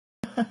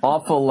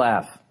Awful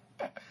laugh.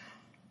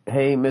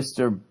 Hey,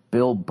 Mr.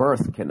 Bill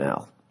Birth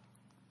Canal.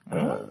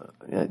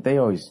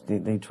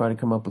 They try to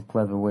come up with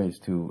clever ways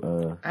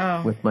to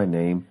with my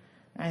name.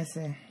 I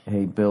see.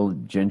 Hey, Bill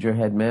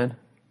Gingerhead Man.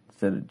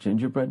 Instead of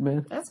Gingerbread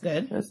Man. That's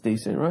good. That's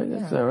decent, right? Yeah,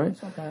 that's all right.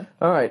 that's not bad.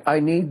 All right. I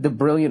need the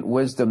brilliant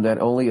wisdom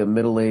that only a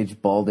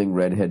middle-aged, balding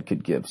redhead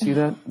could give. See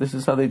that? This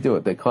is how they do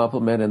it. They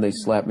compliment and they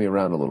slap me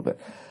around a little bit.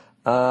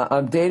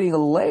 I'm dating a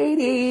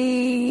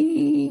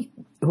lady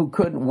who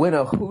could win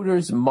a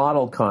Hooters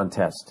model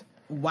contest.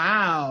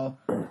 Wow.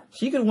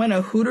 She could win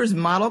a Hooters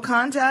model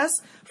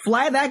contest?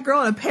 Fly that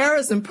girl to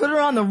Paris and put her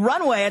on the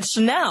runway at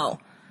Chanel.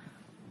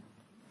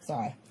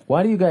 Sorry.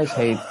 Why do you guys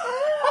hate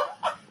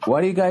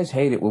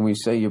it when we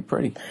say you're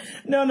pretty?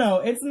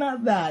 No, it's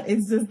not that.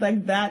 It's just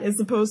like that is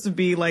supposed to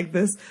be like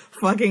this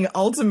fucking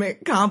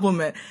ultimate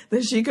compliment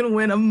that she can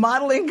win a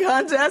modeling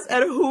contest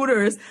at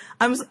Hooters.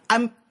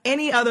 I'm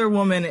any other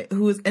woman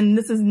who's, and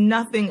this is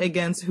nothing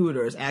against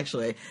Hooters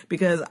actually,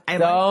 because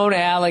don't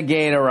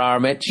alligator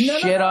arm it.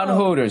 Shit on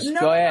Hooters.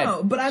 Go ahead.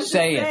 No, but I'm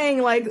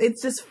saying like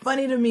it's just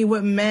funny to me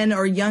what men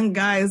or young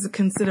guys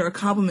consider a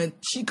compliment.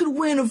 She could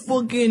win a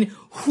fucking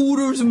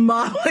Hooters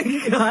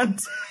modeling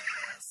contest.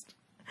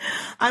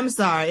 I'm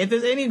sorry. If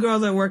there's any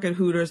girls that work at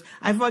Hooters,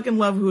 I fucking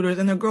love Hooters,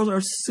 and the girls are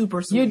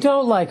super sweet. You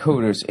don't like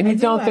Hooters, and you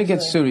don't think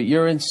it's suited.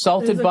 You're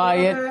insulted by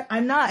it.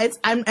 I'm not.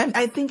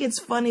 I think it's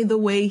funny the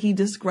way he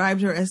described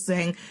her as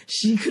saying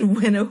she could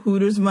win a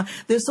Hooters.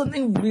 There's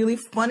something really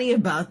funny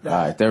about that.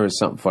 All right, there is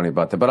something funny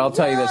about that, but I'll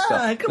tell you this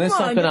stuff. There's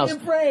something else.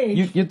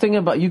 You're thinking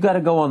about. You got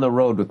to go on the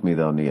road with me,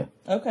 though, Nia.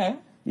 Okay.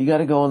 You got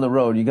to go on the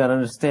road. You got to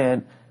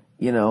understand.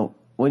 You know,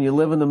 when you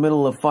live in the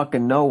middle of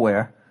fucking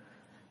nowhere.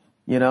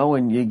 You know,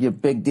 and you get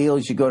big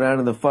deals, you go down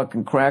to the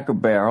fucking Cracker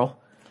Barrel,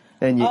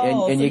 and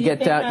you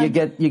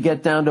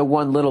get down to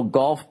one little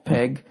golf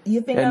peg,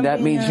 and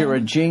that means you're a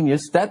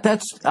genius.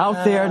 That's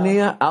out there,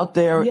 Nia, out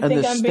there in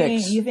the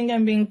sticks. You think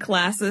I'm being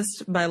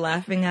classist by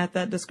laughing at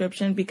that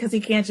description? Because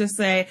he can't just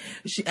say,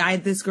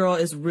 this girl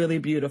is really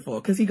beautiful.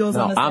 Because he goes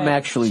on to say, I'm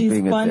actually she's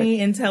being funny,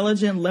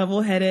 intelligent,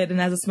 level-headed, and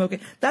has a smoking.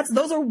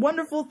 Those are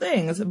wonderful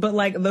things. But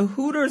like the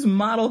Hooters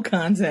model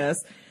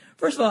contest,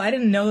 first of all, I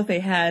didn't know that they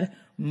had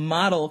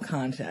model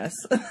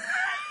contests.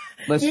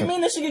 Do you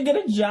mean that she could get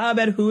a job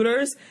at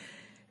Hooters?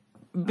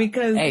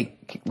 Because hey,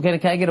 can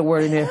I get a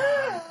word in here?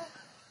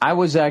 I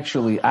was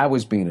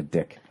being a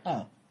dick.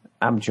 Oh.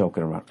 I'm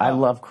joking around. I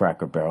love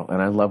Cracker Barrel,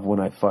 and I love when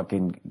I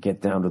fucking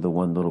get down to the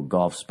one little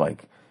golf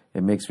spike.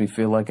 It makes me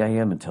feel like I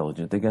am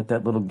intelligent. They got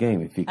that little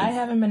game. If you can. I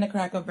haven't been to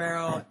Cracker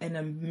Barrel in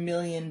a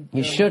million.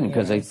 You shouldn't,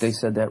 because they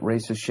said that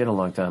racist shit a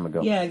long time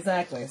ago. Yeah,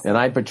 exactly. And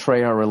I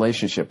betray our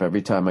relationship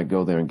every time I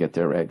go there and get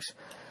their eggs.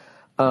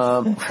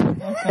 All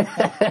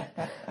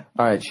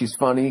right, she's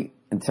funny,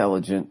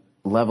 intelligent,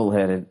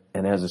 level-headed,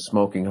 and has a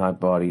smoking hot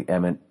body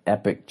and an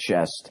epic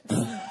chest.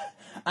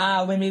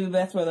 Well, maybe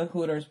that's where the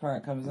Hooters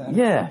part comes in.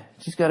 Yeah,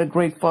 she's got a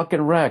great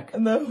fucking rack.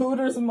 The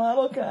Hooters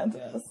model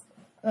contest.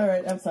 All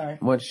right, I'm sorry.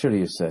 What should he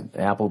have said?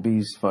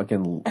 Applebee's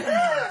fucking...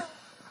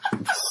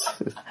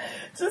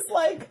 Just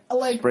like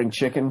spring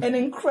chicken? An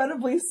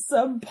incredibly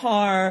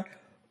subpar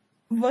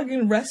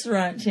fucking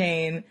restaurant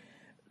chain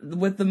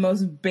with the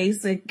most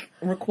basic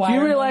requirements.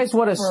 Do you realize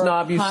what a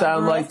snob you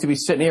sound like to be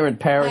sitting here in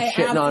Paris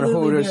shitting on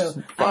Hooters?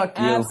 Fuck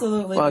you.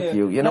 Absolutely Fuck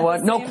you. You know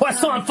what? No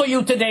croissant for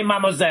you today,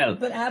 mademoiselle.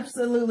 But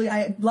absolutely,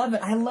 I love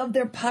it. I love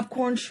their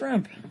popcorn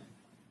shrimp.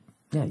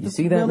 Yeah, you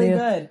see that, really Nia?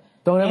 Good.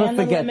 Don't ever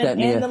forget that,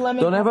 Nia.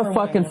 Don't ever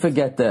fucking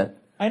forget that.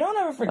 I don't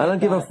ever forget that. I don't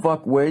give a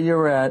fuck where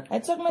you're at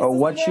or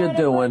what you're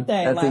doing.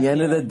 At the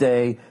end of the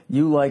day,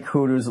 you like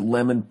Hooters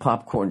lemon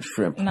popcorn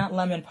shrimp. Not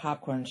lemon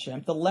popcorn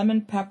shrimp. The lemon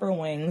pepper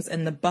wings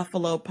and the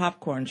buffalo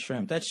popcorn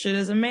shrimp. That shit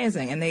is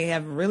amazing. And they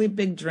have really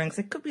big drinks.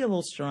 It could be a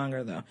little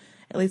stronger, though.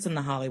 At least in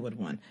the Hollywood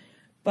one.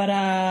 But,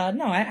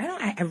 no,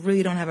 I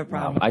really don't have a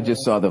problem. I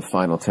just saw the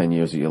final 10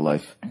 years of your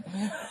life.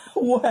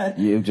 What?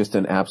 You're just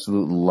an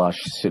absolute lush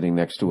sitting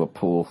next to a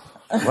pool.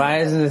 Why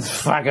isn't this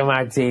fucking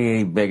martini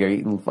any bigger?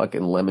 Eating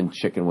fucking lemon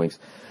chicken wings.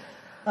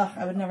 Ugh,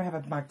 I would never have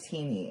a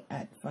martini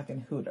at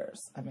fucking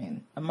Hooters. I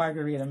mean, a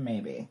margarita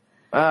maybe.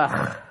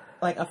 Ugh.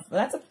 Like,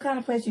 that's the kind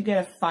of place you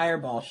get a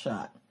fireball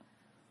shot.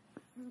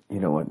 You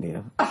know what,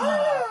 Nia?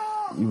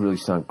 You really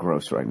sound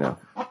gross right now.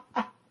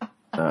 All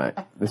right.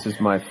 This is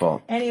my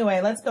fault.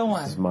 Anyway, let's go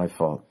on. This is my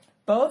fault.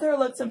 Both her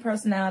looks and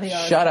personality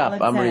are Shut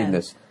up. I'm reading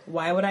this.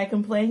 Why would I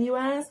complain, you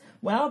ask?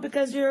 Well,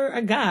 because you're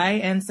a guy,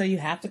 and so you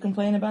have to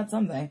complain about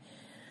something.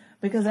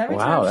 Because every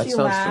time she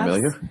laughs,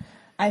 familiar.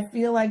 I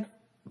feel like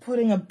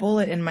putting a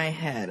bullet in my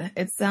head.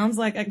 It sounds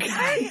like a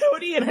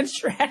coyote in a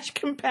trash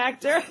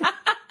compactor.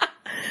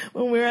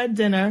 When we're at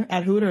dinner,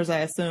 at Hooters, I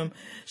assume,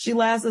 she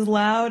laughs as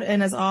loud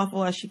and as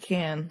awful as she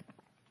can.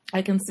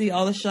 I can see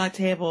all the shocked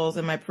tables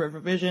in my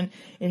peripheral vision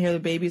and hear the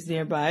babies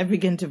nearby. I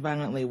begin to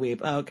violently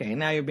weep. Okay,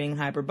 now you're being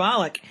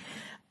hyperbolic.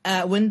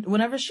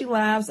 Whenever she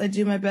laughs, I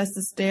do my best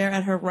to stare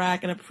at her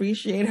rack and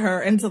appreciate her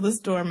until the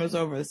storm is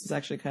over. This is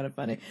actually kind of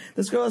funny.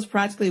 This girl is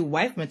practically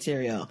wife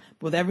material.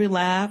 With every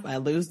laugh, I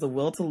lose the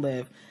will to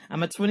live.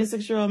 I'm a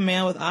 26-year-old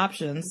male with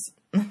options.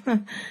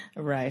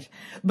 Right.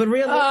 But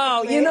really.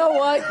 Oh, you know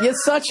what? You're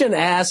such an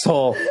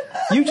asshole.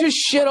 You just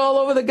shit all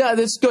over the guy.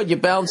 That's good. You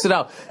balance it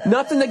out.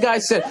 Nothing the guy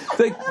said.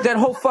 That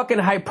whole fucking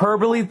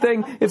hyperbole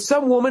thing. If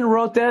some woman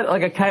wrote that,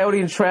 like a Coyote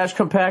and trash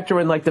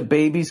compactor and like the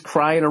babies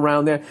crying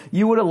around there,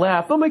 you would have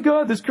laughed. Oh my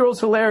God, this girl's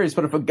hilarious.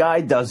 But if a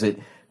guy does it,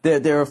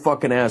 they're a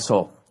fucking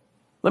asshole.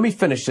 Let me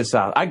finish this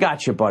out. I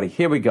got you, buddy.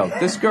 Here we go.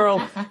 This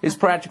girl is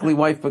practically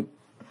wife, but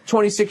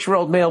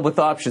 26-year-old male with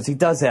options. He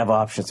does have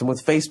options. And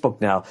with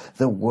Facebook now,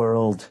 the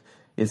world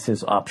is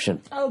his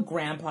option. Oh,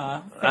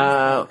 Grandpa.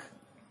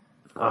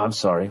 I'm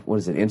sorry. What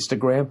is it?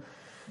 Instagram?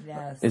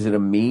 Yes. Is it a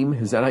meme?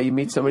 Is that how you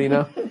meet somebody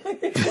now?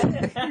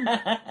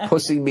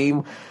 Pussy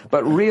meme.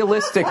 But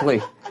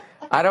realistically,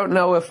 I don't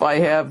know if I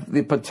have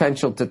the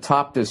potential to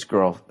top this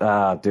girl.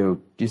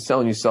 Dude, you're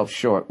selling yourself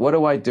short.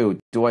 What do?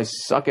 Do I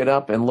suck it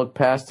up and look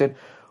past it?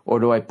 Or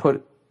do I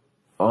put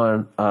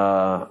on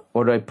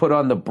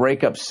the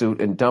breakup suit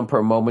and dump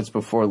her moments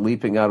before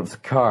leaping out of the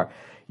car?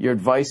 Your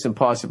advice and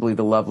possibly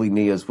the lovely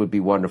Nia's would be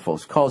wonderful.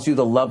 She calls you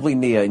the lovely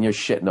Nia and you're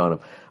shitting on him.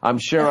 I'm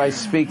sure I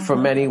speak for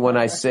many when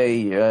I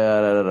say,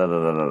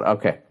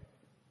 okay.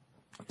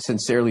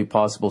 Sincerely,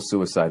 possible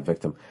suicide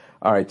victim.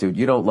 All right, dude,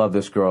 you don't love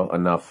this girl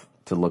enough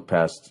to look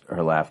past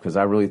her laugh, because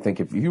I really think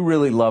if you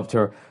really loved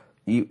her,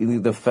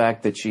 the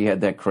fact that she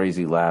had that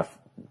crazy laugh,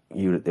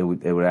 it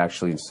would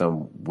actually, in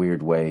some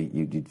weird way,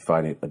 you'd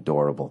find it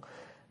adorable.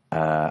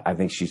 I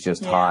think she's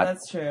just hot. Yeah,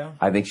 that's true.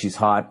 I think she's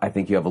hot. I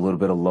think you have a little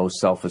bit of low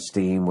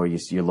self-esteem where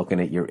you're looking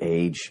at your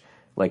age.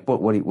 Like,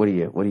 what do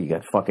you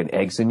got? Fucking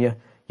eggs in you?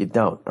 You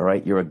don't, all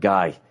right? You're a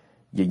guy.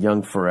 You're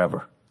young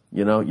forever.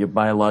 You know, your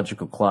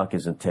biological clock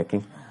isn't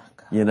ticking.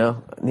 Oh, you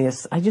know?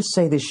 Yes, I just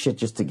say this shit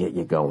just to get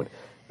you going.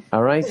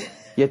 All right?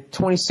 You're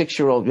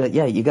 26-year-old.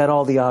 Yeah, you got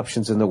all the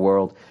options in the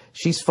world.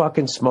 She's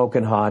fucking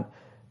smoking hot,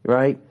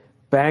 right?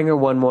 Bang her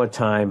one more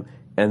time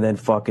and then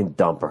fucking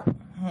dump her.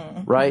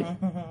 Right?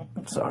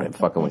 Sorry, I'm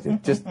fucking with you.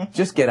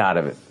 Just get out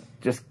of it.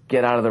 Just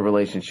get out of the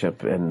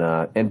relationship. And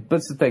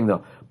that's the thing,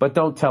 though. But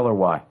don't tell her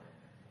why.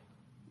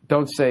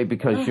 Don't say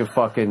because you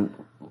fucking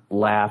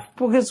laugh.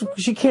 Because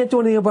she can't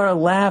do anything about her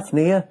laugh,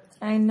 Nia.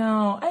 I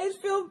know. I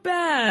feel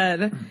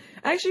bad.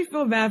 I actually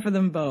feel bad for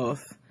them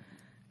both.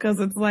 Because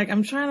it's like, I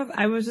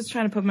was just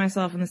trying to put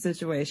myself in the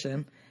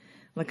situation.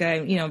 Like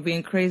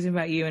being crazy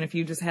about you, and if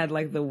you just had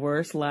like the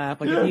worst laugh,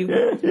 like if you,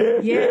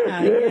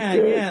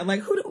 yeah.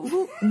 Like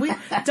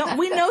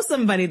we know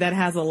somebody that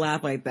has a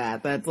laugh like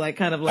that. That's like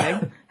kind of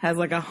like has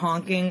like a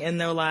honking in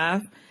their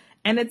laugh,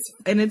 and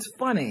it's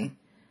funny.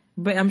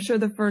 But I'm sure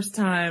the first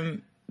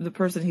time the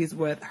person he's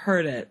with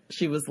heard it,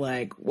 she was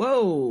like,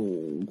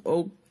 "Whoa,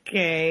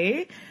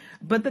 okay."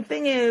 But the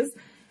thing is,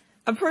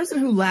 a person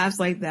who laughs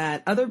like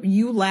that,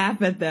 you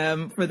laugh at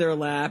them for their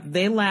laugh.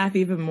 They laugh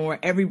even more.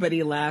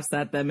 Everybody laughs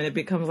at them, and it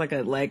becomes like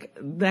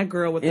that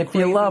girl with the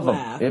crazy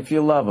laugh. If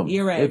you love them,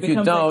 you're right. If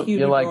you don't,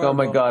 you're like, oh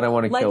my God, I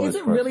want to kill this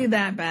person. Is it really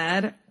that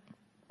bad?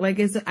 Like,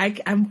 is it?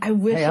 I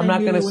wish. Hey, I'm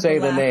not going to say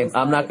the name.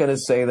 I'm not going to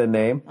say the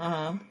name.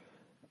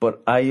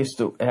 But I used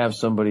to have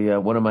somebody,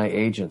 one of my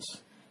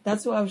agents.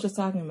 That's what I was just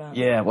talking about.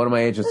 Yeah, one of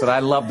my agents, and I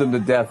loved him to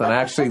death, and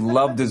I actually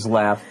loved his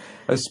laugh,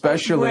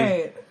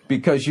 especially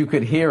because you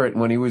could hear it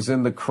when he was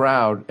in the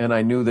crowd, and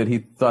I knew that he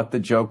thought the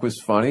joke was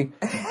funny.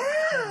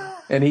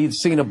 And he'd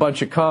seen a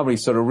bunch of comedy,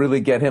 so to really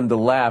get him to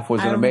laugh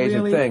was an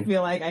amazing thing. I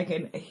feel like I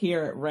can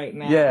hear it right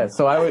now. Yeah,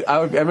 so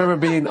I remember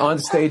being on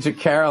stage at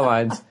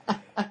Caroline's,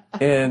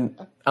 and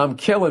I'm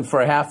killing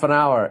for a half an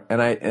hour,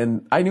 and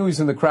I knew he was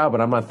in the crowd,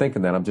 but I'm not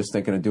thinking that. I'm just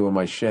thinking of doing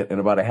my shit.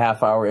 And about a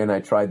half hour in, I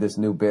tried this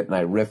new bit, and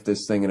I riffed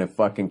this thing, and it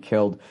fucking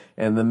killed.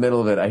 And in the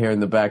middle of it, I hear in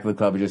the back of the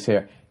club, I just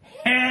hear,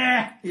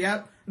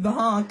 yep. The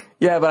honk.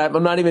 Yeah, but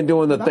I'm not even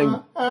doing the thing.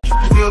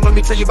 Let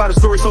me tell you about a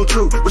story so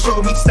true. We're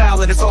showing me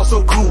style and it's all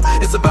so cool.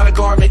 It's about a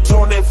garment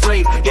torn and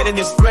frayed, yet in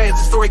its threads,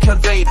 the story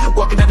conveyed.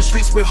 Walking down the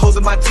streets with holes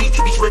in my teeth.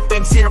 Each ripped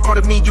and tear part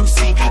of me you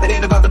see. It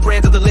ain't about the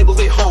brand or the label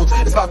it holds.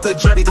 It's about the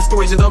journey, the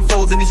stories it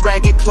unfolds. In these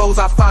ragged clothes,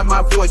 I find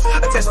my voice.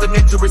 A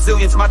testament to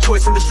resilience, my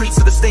choice. From the streets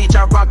to the stage,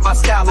 I rock my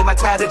style. In my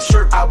tattered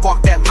shirt, I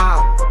walk that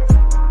mile.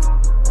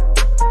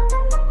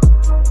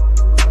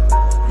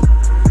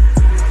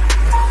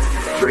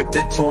 Ripped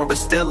and torn, but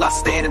still I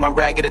stand in my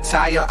ragged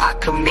attire. I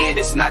command,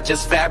 it's not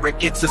just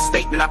fabric, it's a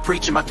statement. I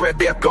preach in my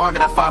threadbare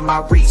garment, I find my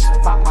reason.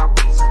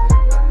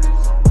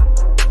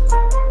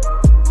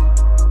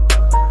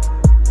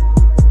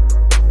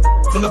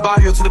 From the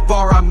barrio to the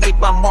bar, I make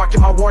my mark.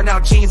 In my worn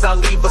out jeans, I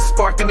leave a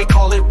spark. They may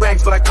call it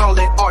rags, but I call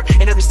it art.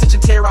 In every stitch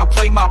and tear, I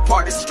play my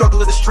part. It's the struggle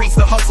of the streets,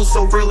 the hustle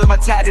so real. In my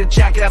tattered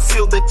jacket, I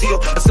sealed the deal.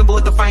 A symbol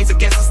of defiance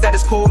against the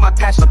status quo. My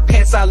passion of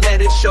pants, I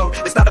let it show.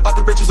 It's not about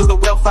the riches or the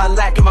wealth I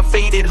lack. In my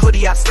faded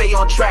hoodie, I stay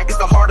on track. It's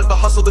the heart of the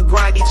hustle, the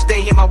grind each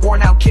day. In my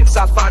worn out kicks,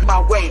 I find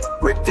my way.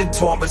 Ripped and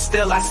torn, but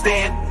still I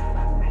stand.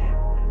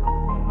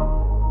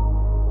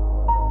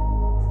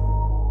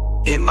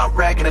 In my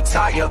ragged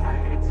attire,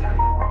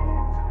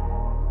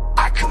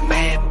 I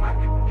command.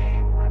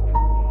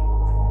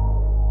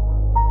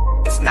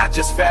 It's not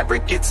just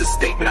fabric, it's a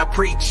statement I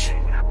preach.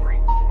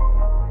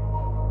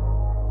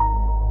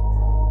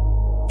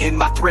 In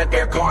my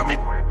threadbare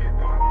garment,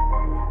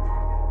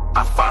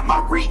 I find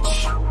my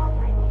reach.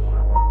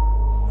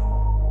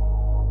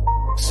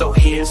 So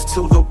here's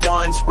to the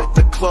ones with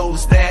the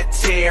clothes that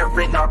tear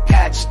in our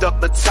patched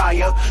up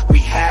attire we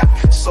have,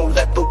 so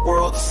let the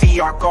world see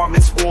our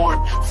garments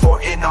worn.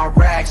 For in our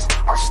rags,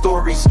 our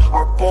stories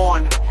are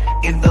born.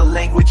 In the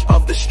language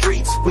of the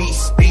streets we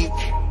speak.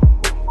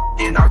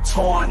 In our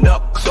torn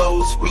up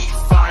clothes we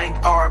find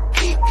our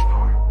peak.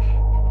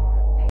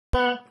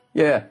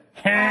 Yeah.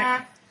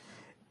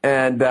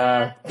 And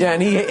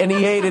and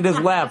he hated his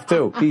laugh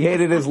too. He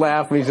hated his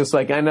laugh, and he's just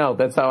like, I know,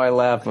 that's how I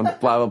laugh, and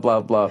blah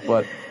blah blah blah.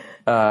 But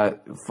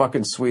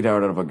fucking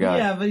sweetheart of a guy.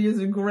 Yeah, but he was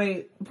a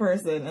great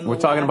person. And we're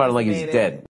talking about him like he's dead.